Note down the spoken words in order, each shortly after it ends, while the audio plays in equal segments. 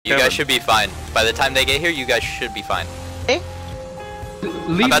You guys should be fine. By the time they get here, you guys should be fine. Hey?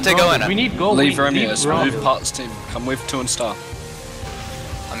 I'm about to go in. We need gold. Leave Romeo's. Move Pot's team. Come with 2 and Star.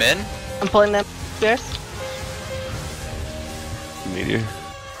 I'm in. I'm pulling them stairs. Meteor.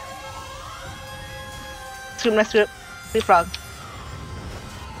 Scream next to it. Big frog.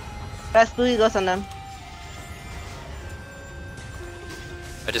 That spooky goes on them.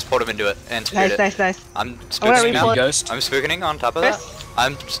 I just pulled him into it and speared Nice, it. nice. I'm spooking Spooky ghost. I'm spooking on top of that.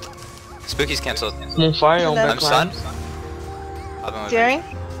 I'm spooky's cancelled. I'm on fire on I'm backline. stunned. Steering.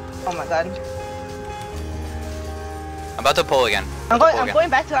 Oh my god. I'm about to pull again. I'm going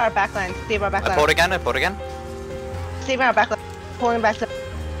back to our backline. Save our backline. I pulled again. Saving our backline. Pulling back to.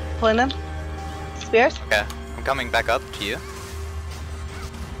 Pulling them. Spears. Okay. I'm coming back up to you.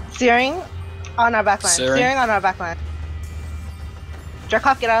 Steering on our backline. Steering. Steering on our backline.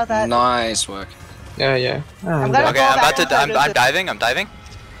 Jerkhoff, get out of that. Nice work. Yeah. I'm gonna Okay, go I'm back about to. and I'm diving. I'm diving.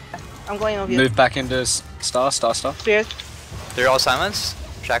 I'm going over you. Move back into Star. Spears. They're all silenced.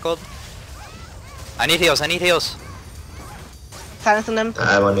 Shackled. I need heals. Silencing them.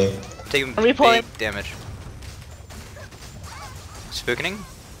 I'm on me. Taking I'm repulling. big damage. Spooking.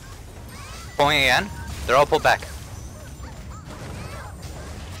 Pulling again. They're all pulled back.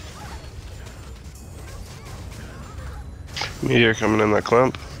 Meteor coming in that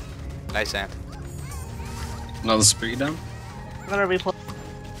clump. Nice, Ant. Another spooky down. I'm gonna repull.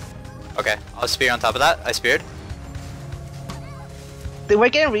 Okay, I'll spear on top of that. I speared. We're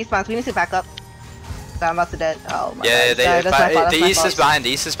getting respawns. We need to back up. I'm about to dead. Oh my god. Yeah, Sorry, that's my fault. the east is behind. The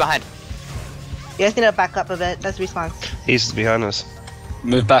east is behind. You guys need to back up a bit. That's respawns. East is behind us.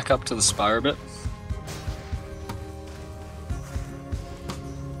 Move back up to the spire a bit.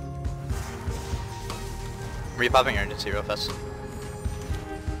 Repopping urgency real fast.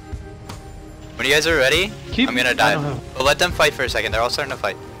 When you guys are ready, I'm gonna dive. But let them fight for a second. They're all starting to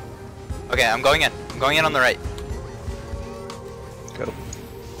fight. Okay, I'm going in. I'm going in on the right. Go.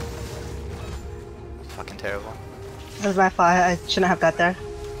 Fucking terrible. That was my fault. I shouldn't have got there.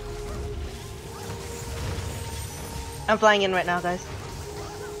 I'm flying in right now, guys.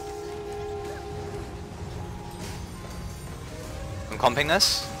 I'm clumping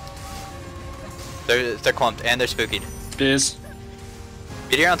this. They're clumped and they're spookied. Spears.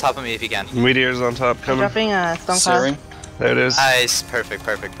 Meteor on top of me if you can. Meteor's on top I'm coming. dropping a stone Searing. cloud. There it is. Nice, perfect.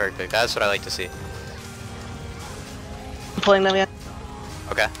 That's what I like to see. I'm pulling them in.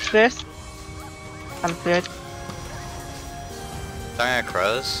 Okay. Spears. I'm speared. Throwing at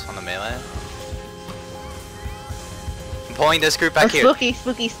crows on the melee. I'm pulling this group Oh, back here.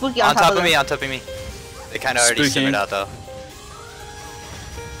 spooky On top of them. me, They kind of already Spooky. simmered out though.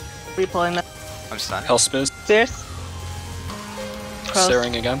 Repulling them. I'm stunned. Hell spears. Spears. Crows.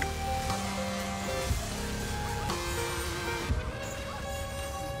 Searing again.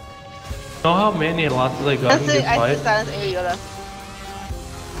 Know how many lots I got in this I fight? see silence in Yoda.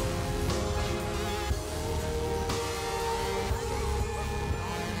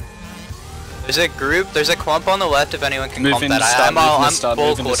 There's a clump on the left if anyone can Move clump into that. Star. I'm full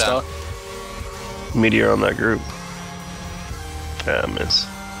Move into cooldown. Star. Meteor on that group. Ah, miss.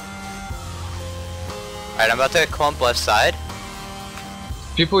 Alright, I'm about to clump left side.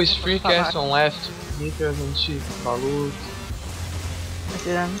 People is free cast on left. Meteor, gente, falou. I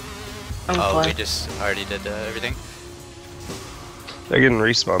see them. I'm Oh, we flying. just already did everything. They're getting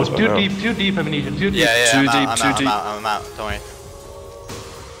respawns by now. Too deep, Amnesia, too deep. Yeah, Too I'm deep, out, too I'm out, deep. I'm out. Don't worry.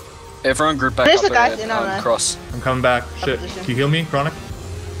 Everyone group back There's up the guys at in on that. cross. I'm coming back. Shit. Opposition. Can you heal me, Chronic?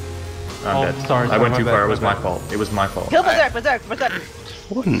 I'm Oh, dead. sorry, I went my too bad, far. It my was my bad. fault. It was my fault. Kill Alright. Berserk.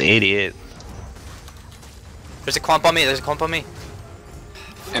 What an idiot. There's a clump on me.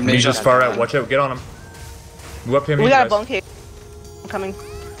 Amnesia's far out. Watch out. Get on him. Move up to him. We got a guys. bone cave. I'm coming.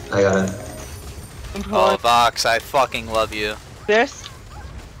 I got it. I'm Oh, pulling. Vox, I fucking love you. Spears.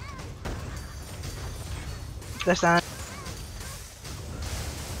 They're silent.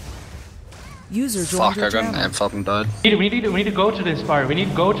 User joined Fuck, your I got channel. and fucking died. We need to go to the Inspire. We need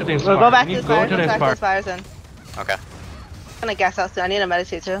to go to the Inspire. We'll go back we to need the to go spires. to the Let's back to the Inspire. spires then. Okay. I'm gonna gas out soon. I need to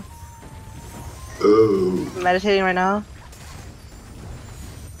meditate too. Ooh. I'm meditating right now.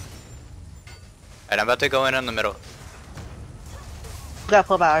 Alright, I'm about to go in the middle. We got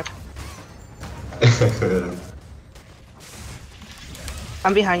pull power.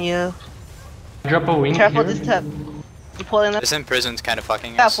 I'm behind you. Drop a wing Careful here. this tip. I'm pulling them. This imprison's kind of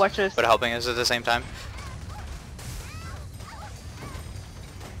fucking Yeah, us, fortress. but helping us at the same time.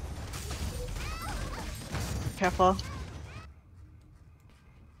 Careful.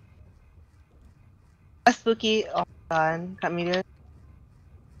 A spooky. Oh my god. Cut meteor.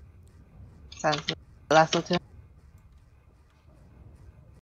 Sounds the last one too.